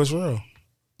how you know it's real.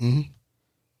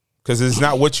 Because it's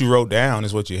not what you wrote down;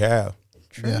 it's what you have.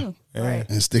 True. Yeah. Yeah. Right.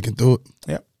 And sticking through it.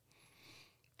 Yep.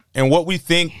 And what we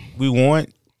think we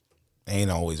want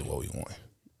ain't always what we want.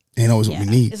 Ain't always what we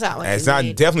need. it's not what It's you not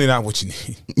need. definitely not what you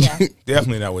need. Yeah.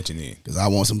 Definitely not what you need. Because I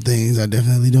want some things I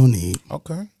definitely don't need.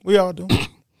 Okay, we all do.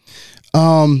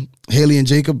 Haley and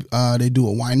Jacob, they do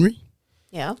a winery,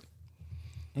 Yeah.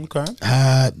 Okay,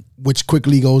 which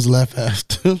quickly goes left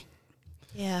after.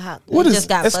 Yeah. What It is? just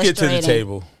got let's get to the frustrating.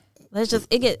 table.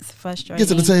 It gets frustrating. Get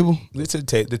to the table. Let's to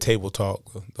the table talk,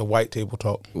 the white table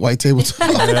talk. White table talk.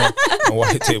 Yeah, the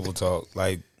white table talk.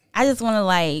 Like I just want to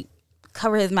like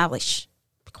cover his mouth like shh,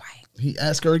 be quiet. He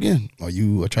asked her again, "Are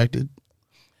you attracted?"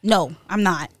 No, I'm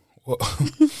not.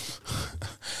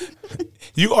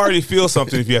 You already feel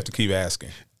something if you have to keep asking.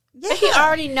 But he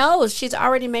already knows. She's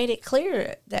already made it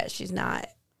clear that she's not.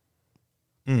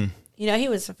 You know, he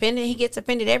was offended. He gets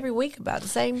offended every week about the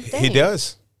same thing. He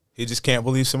does. He just can't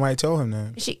believe somebody told him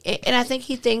that. And I think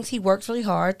he thinks he works really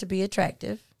hard to be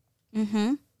attractive.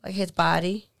 Mm-hmm. Like his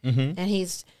body. And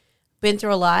he's been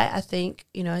through a lot. I think,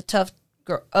 you know, a tough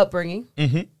upbringing.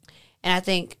 And I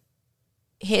think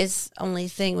his only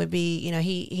thing would be, you know,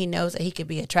 he knows that he could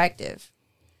be attractive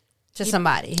to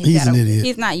somebody. He's an idiot.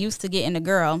 He's not used to getting a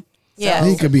girl. Yeah.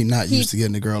 He could be not used to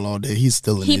getting a girl all day. He's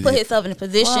still an He idiot. put himself in a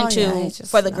position he's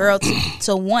just for the not. girl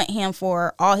to want him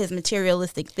for all his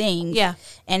materialistic things. Yeah.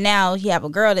 And now he have a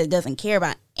girl that doesn't care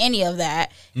about any of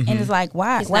that. And it's like,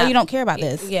 why? He's Why not- you don't care about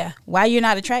this? Yeah. Why you're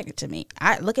not attracted to me?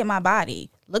 I look at my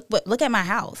body. Look at my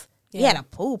house. He Yeah. had a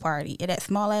pool party at that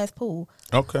small ass pool.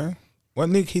 Okay. Well,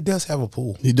 Nick, he does have a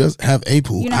pool. He does have a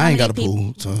pool. You know I how ain't got a many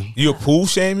pool. So You a pool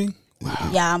shaming?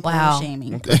 Yeah, I'm Wow. pool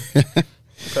shaming.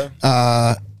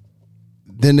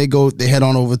 then they head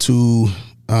on over to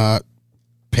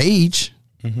Paige,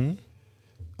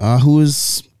 who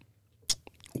is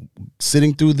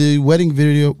sitting through the wedding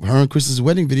video, her and Chris's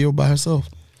wedding video by herself.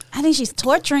 I think she's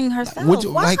torturing herself.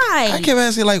 Why? Like, I kept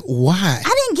asking, like, why?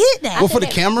 I didn't get that. Well, for the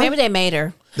camera, Maybe they made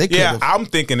her. they could Yeah, have. I'm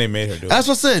thinking they made her do it. That's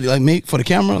what I said. Like, for the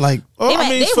camera, like, Well, they I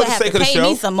mean, they for would the have sake to of the pay show.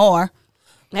 me some more.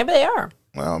 Maybe they are.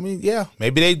 Well, I mean, yeah.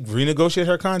 Maybe they renegotiate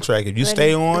her contract. If you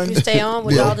stay on, If you stay on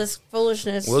with Yeah. all this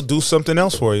foolishness. we'll do something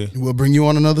else for you. we'll bring you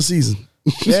on another season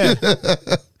Yeah.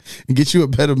 and get you a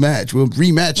better match. We'll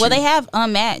rematch Well, you. they have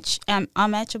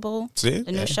Unmatchable, See?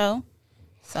 the new show.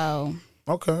 So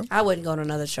Okay. I wouldn't go to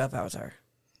another show if I was her.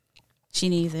 she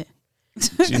needs it.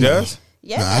 She does?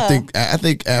 Yeah. No, I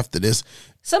think after this,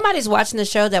 Somebody's watching the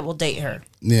show that will date her.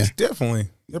 yeah. Definitely.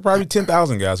 There are probably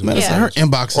 10,000 guys who Madison, Yeah. her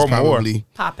inbox is Or more. probably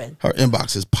Popping. her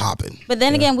inbox is popping. But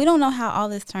then again, we don't know how all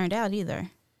this turned out either.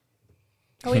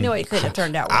 Oh, we know it could have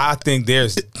turned out. I think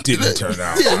theirs didn't turn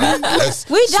out. That's-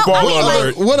 We don't- Spoiler I mean, like-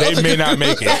 alert, What they other- may not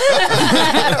make it.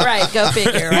 Right, go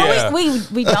figure. Right? Yeah.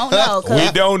 We don't know. 'Cause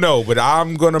We don't know, but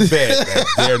I'm going to bet that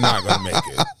they're not going to make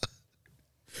it.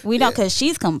 we don't because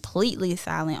she's completely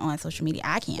silent on social media.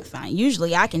 I can't find.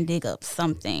 Usually, I can dig up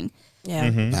something. Yeah.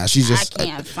 Nah, she's just. I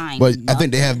can't find. But I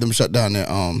think they nothing. have them shut down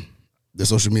their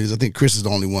social medias. I think Chris is the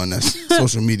only one that's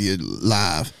social media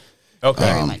live. Okay.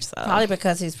 very much so. Probably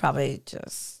because he's probably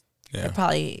just. Yeah. They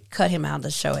probably cut him out of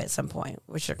the show at some point,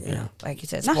 which are, you know, like you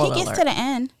said, No, spoiler he gets alert. to the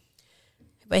end.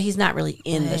 But he's not really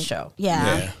in the show.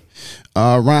 Yeah.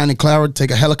 Yeah. Ryan and Clara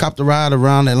take a helicopter ride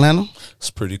around Atlanta.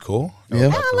 It's pretty cool.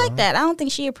 Yeah. I like that. I don't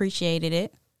think she appreciated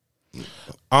it.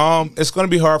 It's going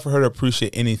to be hard for her to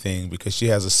appreciate anything because she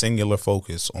has a singular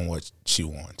focus on what she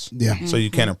wants. Yeah. So you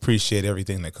can't appreciate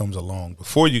everything that comes along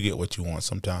before you get what you want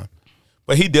sometime.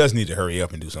 But he does need to hurry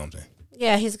up and do something.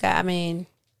 Yeah, he's got, I mean,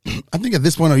 I think at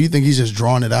this point, you think he's just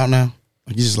drawing it out now?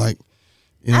 Like he's just like,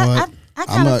 you know what? I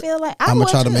kinda feel like I I'm gonna would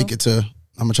try to too. make it to.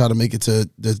 I'm gonna try to make it to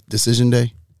the decision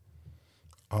day.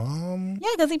 Yeah,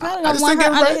 because he probably I don't just want think her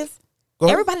under everybody- his. Go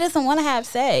ahead. Everybody doesn't want to have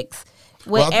sex with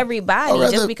Well, everybody, I'd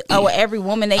rather- just because, or with every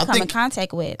woman they I come in think-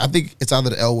 contact with. I think it's either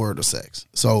the L word or sex.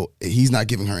 So he's not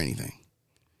giving her anything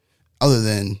other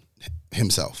than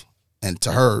himself, and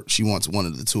to her, she wants one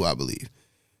of the two, I believe.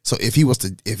 So if he was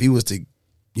to,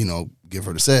 you know, give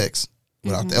her the sex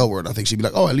without the L word, I think she'd be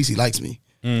like, oh, at least he likes me.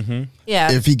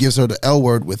 yeah. If he gives her the L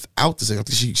word without the sex, I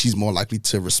think she's more likely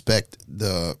to respect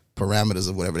the parameters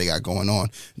of whatever they got going on,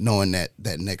 knowing that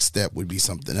that next step would be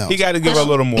something else. He got to give her a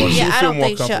little more. She'll yeah, I feel don't more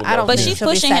think she'll, comfortable. I don't But think she's she'll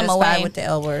be pushing him satisfied away. with the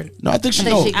L word. no, I think she I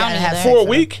think knows. she gotta I don't have either. sex For a with him.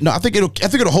 week? No, I think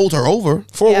it'll hold her over.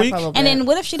 For a Yeah, week? for a little And bit. then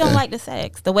what if she don't like the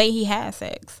sex, the way he has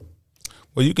sex?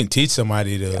 Well, you can teach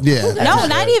somebody to. Yeah. No,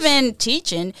 not even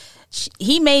teaching.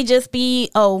 He may just be,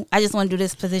 oh, I just want to do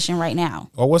this position right now.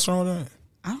 Oh, what's wrong with that?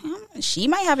 I don't know. She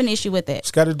might have an issue with it.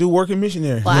 She's got to do working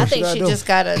missionary. Well, I That's think what she gotta do. just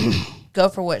got to go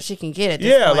for what she can get at this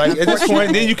Yeah, point. like at this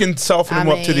point, then you can soften him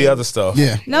I up to the mean, other stuff.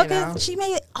 Yeah. No, You know. because she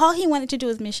made all he wanted to do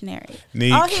was missionary.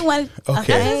 Neek. All he wanted.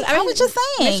 Okay. I was just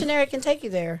saying Missionary can take you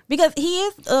there. because he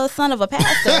is a son of a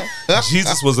pastor.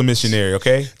 Jesus was a missionary,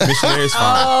 okay? Missionary is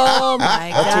fine. Oh,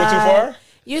 my That's God. too far?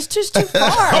 You're just too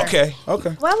far. Okay.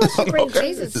 Why would you bring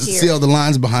Jesus See here? all the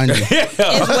lines behind you. It's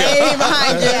way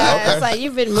behind you. Yeah, it's like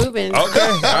you've been moving. Okay.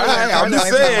 All right. I'm just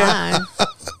saying. Line.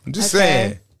 I'm just Okay.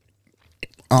 saying.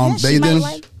 Yeah, They she might then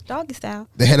like doggy style.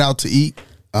 they head out to eat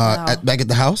back at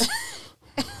the house.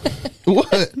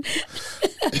 What?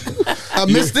 I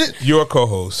missed it. You're a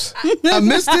co-host. I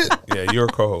missed it. Yeah, you're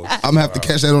a co-host. I'm gonna have to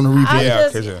catch that on the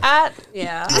replay.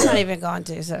 I'm not even going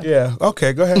to. So Yeah.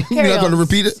 Okay. Go ahead. You're not going to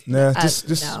repeat it? Nah, just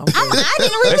no. I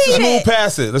didn't let's just repeat move it.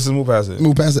 past it. Let's just move past it.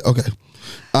 Move past it. Okay.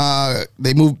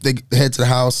 They head to the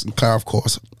house, and Clara, of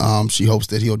course, she hopes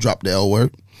that he'll drop the L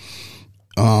word.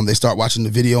 They start watching the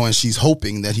video, and she's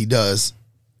hoping that he does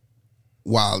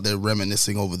while they're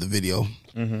reminiscing over the video.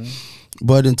 Mm-hmm.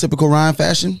 But in typical Ryan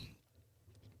fashion,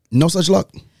 no such luck.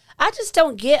 I just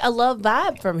don't get a love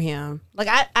vibe from him. Like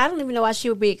I don't even know why she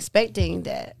would be expecting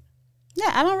that.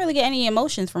 Yeah, I don't really get any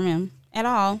emotions from him at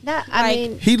all. I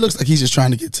mean, He looks like he's just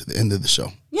trying to get to the end of the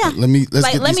show. Yeah.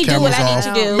 Let's get let these me do what cameras I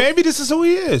off. need to do. Maybe this is who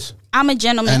he is. I'm a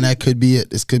gentleman. And that could be it.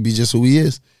 This could be just who he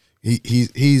is.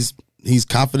 He's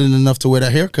confident enough to wear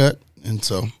that haircut, and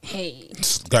so Hey.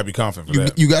 Gotta be confident for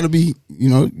that. you got to be, you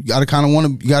got to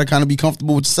kind of be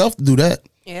comfortable with yourself to do that.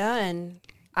 yeah, and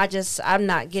I'm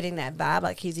not getting that vibe.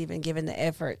 Like he's even given the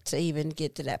effort to even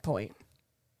get to that point.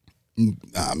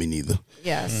 Nah, me neither.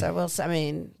 Yeah, so we'll. I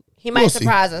mean, he might We'll see.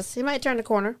 surprise us. He might turn the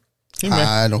corner.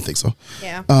 I don't think so.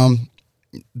 Yeah.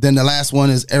 Then the last one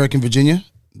is Eric and Virginia.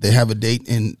 They have a date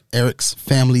in Eric's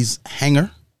family's hangar.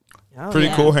 Oh, Pretty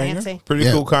yeah, cool hanger. fancy. Pretty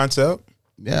Yeah. cool concept.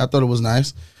 Yeah, I thought it was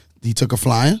nice. He took her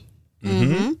flying.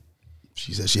 Mm-hmm.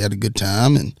 She said she had a good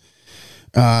time,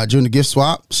 and during the gift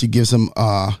swap, she gives him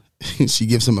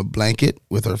a blanket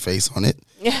with her face on it.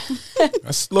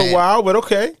 That's a little wild, but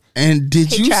okay. And did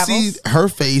He you travels. see her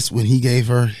face when he gave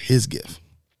her his gift?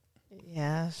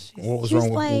 Yeah. What was She's wrong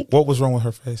with like- what was wrong with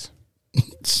her face?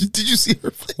 Did you see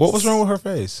her face? What was wrong with her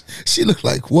face? She looked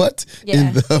like, what Yeah.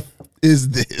 in the is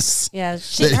this? Yeah.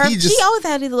 That he just- She always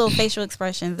had these little facial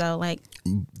expressions though, like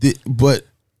But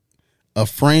a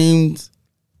framed,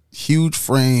 huge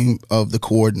frame of the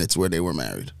coordinates where they were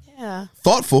married. Yeah.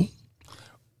 Thoughtful.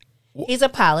 He's a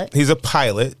pilot. He's a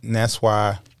pilot, and that's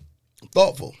why.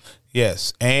 Thoughtful.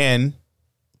 Yes, and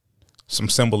some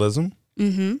symbolism.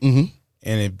 Mm-hmm.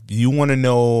 And if you want to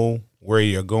know where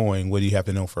you're going, what do you have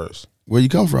to know first? Where you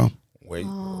come from? Where,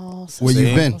 Oh, so Where See?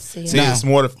 you've been? we'll see. see, Now- it's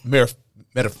more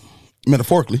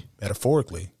Metaphorically.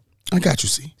 metaphorically. I got you,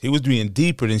 see. He was being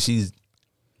deeper than she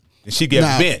gave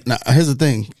bent. Now, here's the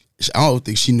thing. I don't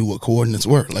think she knew what coordinates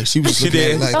were. Like, she was She looking at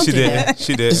did. it like, Don't She do did. that.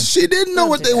 She did. she didn't know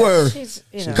what they were. She's,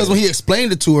 you know. Because when he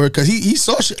explained it to her, because he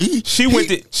saw She went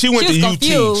to was UT.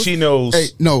 confused. She knows. Hey,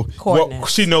 no.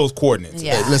 Coordinates. She knows coordinates.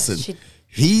 Yeah. Listen, She-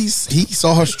 he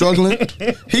saw her struggling.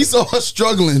 He saw her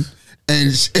struggling,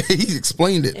 and he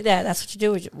explained it. Yeah, that's what you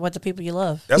do with what the people you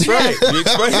love. That's right. You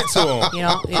explain it to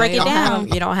him. Break it don't have down.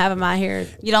 them, you don't have them out here.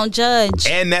 you don't judge.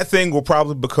 And that thing will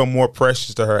probably become more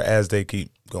precious to her as they keep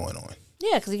going on.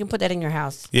 Yeah, because you can put that in your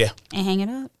house. Yeah. And hang it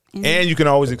up. And you can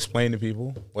always explain to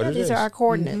people what it These is. are our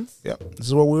coordinates. Yep. This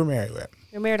is what we were married with.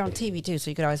 You're married on TV too, so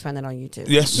you could always find that on YouTube.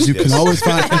 Yes. You yes. can always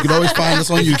find us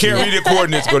on You YouTube can't read the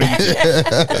coordinates, go to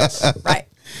YouTube. Right.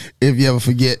 if you ever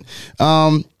forget.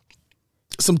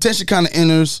 Some tension kind of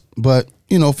enters, but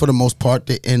for the most part,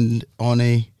 they end on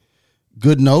a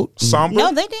good note. Somber.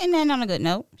 No, they didn't end on a good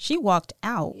note. She walked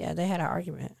out. Yeah, they had an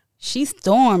argument. She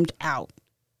stormed out.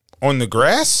 On the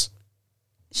grass?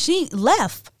 She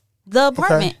left the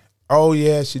apartment. Okay. Oh,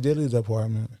 yeah. She did leave the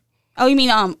apartment. Oh, you mean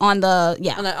on the On the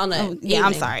yeah, I'm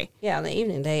evening. sorry. Yeah, on the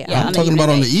evening they. Yeah, I'm on talking about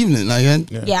on the evening. Like,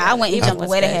 Yeah, I went evening jumped was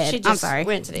way good. ahead. She I'm just sorry.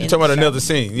 Went to the You're end talking of about the show. another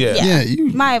scene. Yeah. Yeah. yeah, you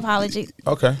My apologies.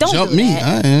 Okay. Don't jump do me.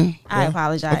 that. I am. I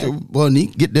apologize. Okay, well,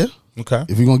 Neat, get there. Okay.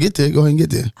 If you're going to get there, go ahead and get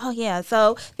there. Oh yeah.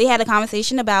 So they had a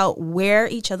conversation about where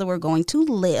each other were going to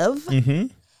live. Mm-hmm.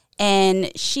 And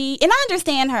I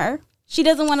understand her. She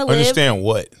doesn't want to live. Understand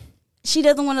what? She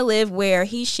doesn't want to live where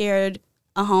he shared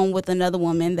a home with another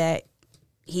woman that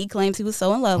he claims he was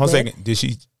so in love Hold with. a second. Did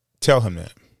she tell him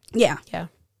that? Yeah. Yeah.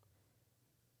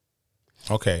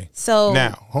 Okay. So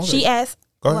Now, hold she on. asked.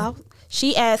 Go ahead.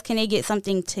 She asked, "Can they get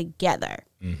something together?"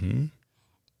 Mm-hmm.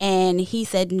 And he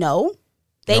said no.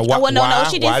 Now, No,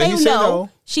 she why did didn't he say say no. no?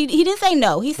 He didn't say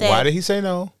no. He said Why did he say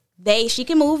no? she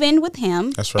can move in with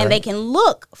him. That's right. And they can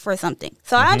look for something.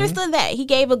 So I understood that. He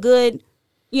gave a good,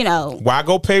 Why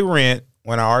go pay rent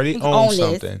when I already own Own this.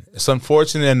 something? It's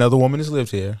unfortunate another woman has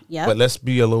lived here. Yep. But let's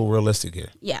be a little realistic here.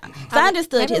 yeah. So I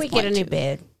understood Maybe his we point. get a new too.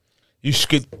 bed. You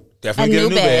should definitely get a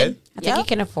new bed. I think you Yep.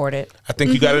 can afford it. I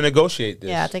think you got to negotiate this.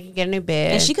 Yeah, I think you get a new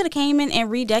bed. And she could have came in and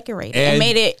redecorated and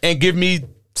made it. And give me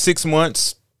 6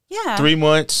 months, Yeah. 3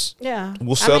 months. Yeah.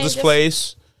 We'll sell this just-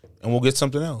 place and we'll get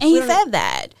something else. And he We don't- said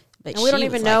that. But And we don't she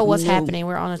even was know like, what's no. happening.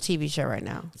 We're on a TV show right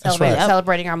now. That's right.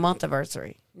 Celebrating our month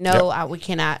anniversary. No, we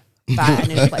cannot buy a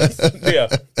new place. Yeah.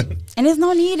 And there's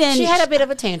no need in. She had a bit of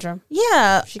a tantrum.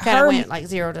 Yeah. She kind of went like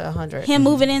 0 to 100. Him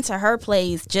moving into her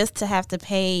place just to have to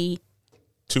pay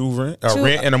rent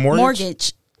and a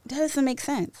mortgage. That doesn't make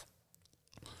sense.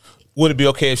 Would it be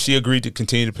okay if she agreed to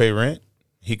continue to pay rent?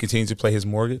 He continues to pay his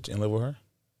mortgage and live with her?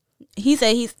 He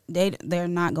said they're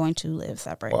not going to live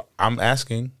separate. Well, I'm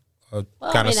asking a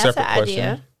Well, kind of that's separate the question.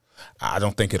 idea. I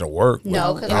don't think it'll work.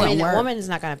 No, because I I don't mean, work. a woman is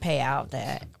not going to pay out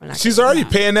that. She's already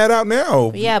paying that out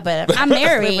now. Yeah, but I'm live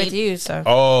married. with you, so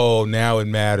Oh, now it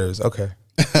matters. Okay.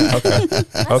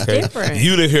 Okay. different.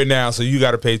 You live here now, so you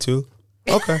got to pay too.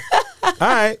 Okay. All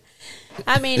right.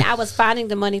 I mean, I was finding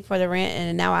the money for the rent,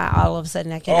 and now all of a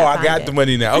sudden I can't. Oh, I got the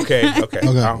money now. Okay. Okay.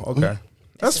 Okay.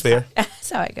 That's fair. That's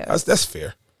how it goes. That's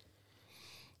fair.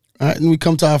 All right, and we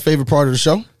come to our favorite part of the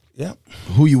show. Yep.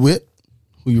 Who you with?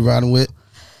 Who you riding with?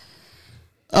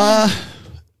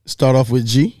 Start off with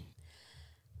G.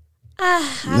 I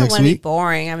don't Next want to be week?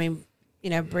 boring. I mean, you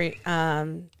know,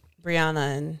 Brianna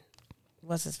and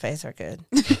what's his face are good.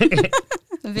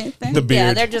 Vincent. The beard.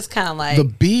 Yeah, they're just kind of like The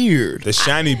beard. The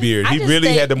shiny beard. I He just really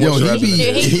think- had the Yo, he moisturizer. be-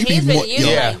 today. he he's more- been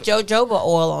using yeah. like jojoba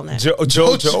oil on it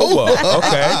Jojoba.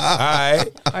 Okay. All right.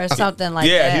 or something like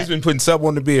Yeah, that. he's been putting sub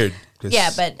on the beard. 'Cause- Yeah,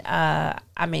 but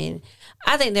I mean,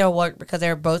 I think they'll work because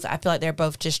they're both. I feel like they're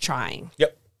both just trying.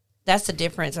 Yep. That's the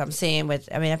difference I'm seeing with.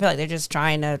 I mean, I feel like they're just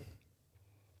trying to,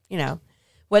 you know,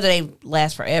 whether they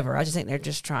last forever. I just think they're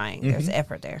just trying. There's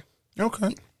effort there.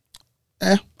 Okay.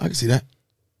 I can see that.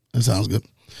 That sounds good.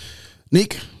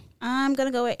 Neek. I'm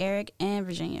gonna go with Eric and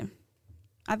Virginia.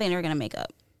 I think they're gonna make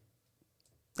up.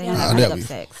 They're Yeah. gonna Nah, have that'd make up be-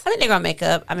 sex. I think they're gonna make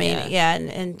up. I mean, yeah,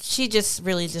 and she just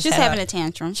really just She's had having a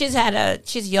tantrum. she's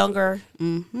younger.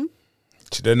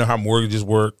 She doesn't know how mortgages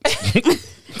work.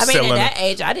 I mean, Selling at that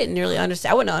age, I didn't really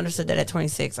understand. I wouldn't have understood that at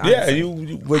 26. Yeah, honestly.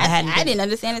 you I didn't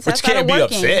understand it. So but I you can't started be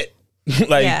working. upset.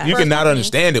 Like Yeah. you For cannot company.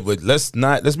 understand it, but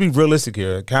let's be realistic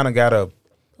here. Kind of gotta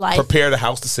Life. prepare the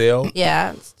house to sell.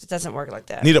 Yeah, it doesn't work like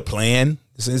that. Need a plan.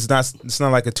 It's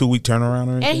not like a 2-week turnaround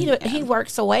or anything. And he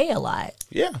works away a lot.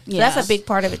 Yeah. So Yeah. that's a big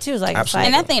part of it too. Is like, Absolutely.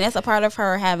 And I think that's a part of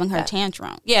her having her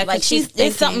tantrum. Yeah, 'cause like she's it's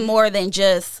thinking- something more than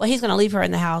just. well, he's going to leave her in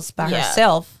the house by Yeah.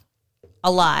 herself a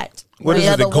lot. What is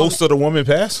the it? The other ghost of the woman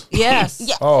pass? Yes.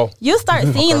 Yeah. Oh, You start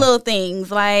seeing little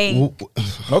things like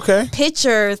okay.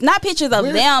 pictures, not pictures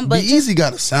of them, but Be just, Easy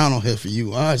got a sound on here for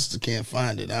you. I just can't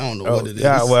find it. I don't know Oh, what it is.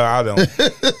 yeah. Well, I don't.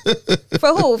 for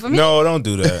who? For me? No, don't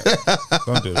do that.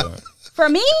 Don't do that. For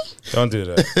me? Don't do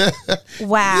that.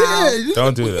 Wow. Yeah,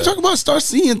 Don't do that. Talk about start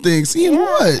seeing things. Seeing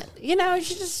what? You know,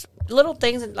 she just little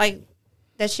things like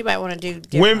that she might want to do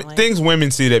Women differently. things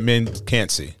women see that men can't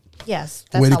see. Yes.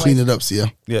 That's Way to always clean it up,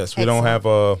 Sia. Yes, we don't have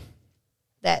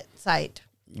that site.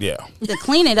 yeah, To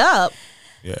clean it up.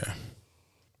 yeah.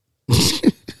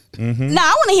 No,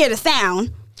 I want to hear the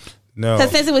sound. No.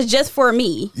 Because since it was just for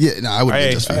me. Yeah, no, I would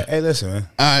Hey, just hey, listen, man.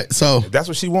 All right, so If that's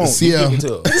what she wants, See you ya. give it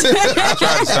to her. I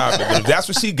try to stop it, but if that's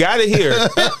what she got to hear,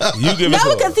 you give it No, to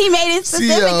her. because he made it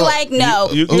specific. ya. Like, no,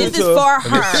 You give this it is to her. for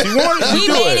And if her. she wanted it, We you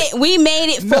do made it. it. We made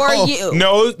it for you.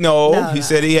 No. He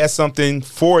said he has something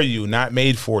for you, not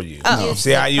made for you. Oh.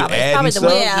 See how you Probably, add probably and the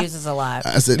stuff? word Yeah. he uses a lot.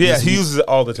 I said, Yeah, listen, he uses it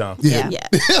all the time. Yeah. Yeah.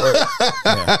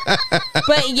 Yeah.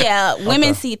 But yeah,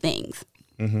 women see things.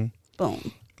 Boom.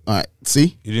 All right,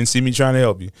 see, You didn't see me trying to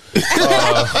help you. I seen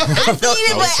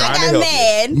it, but trying to I got help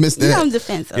mad. Missed You know that. I'm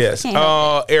defensive. Yes. Can't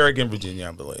help Eric in Virginia,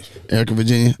 I believe. Eric and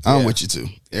Virginia. I'm Yeah. with you too.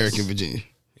 Eric and Virginia.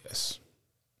 Yes.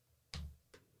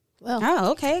 Well, it.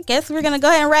 Oh, okay. Guess we're gonna go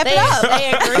ahead and wrap they, it up.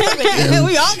 they agree with you.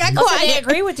 We all got So they quiet.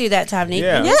 agree with you that time, Nick.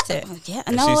 Yeah. You Yeah. missed it. Yeah.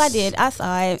 No, I she's- did. I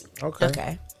saw it. Okay.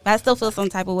 Okay. But I still feel some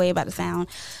type of way about the sound.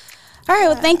 All right.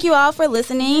 Well, thank you all for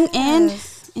listening and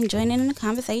joining in the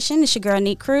conversation. It's your girl,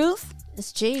 Neat Cruz.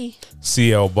 It's G.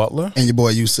 CL Butler. And your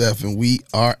boy Youssef, and we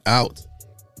are out.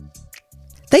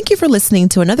 Thank you for listening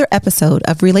to another episode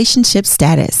of Relationship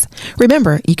Status.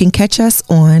 Remember, you can catch us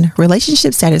on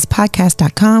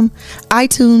relationshipstatuspodcast.com,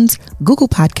 iTunes, Google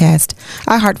Podcast,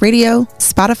 iHeartRadio,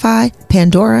 Spotify,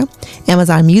 Pandora,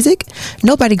 Amazon Music,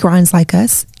 Nobody Grinds Like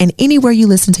Us, and anywhere you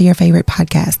listen to your favorite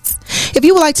podcasts. If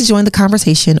you would like to join the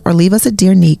conversation or leave us a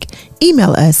Dear Neek,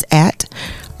 email us at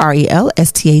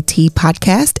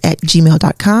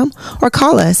relstatpodcast@gmail.com or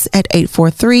call us at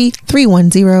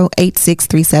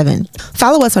 843-310-8637.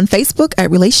 Follow us on Facebook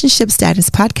at Relationship Status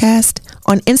Podcast,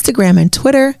 on Instagram and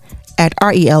Twitter at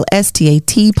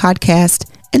RELSTAT Podcast.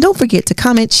 And don't forget to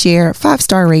comment, share,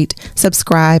 5-star rate,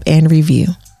 subscribe, and review.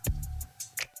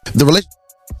 The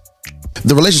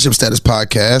Relationship Status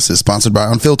Podcast is sponsored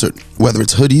by Unfiltered. Whether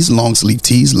it's hoodies, long sleeve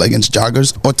tees, leggings,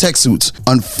 joggers, or tech suits,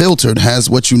 Unfiltered has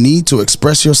what you need to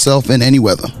express yourself in any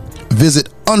weather. Visit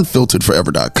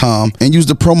unfilteredforever.com and use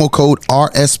the promo code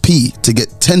RSP to get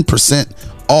 10%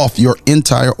 off your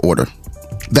entire order.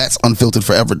 That's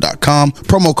unfilteredforever.com,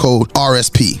 promo code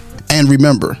RSP. And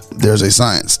remember, there's a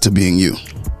science to being you.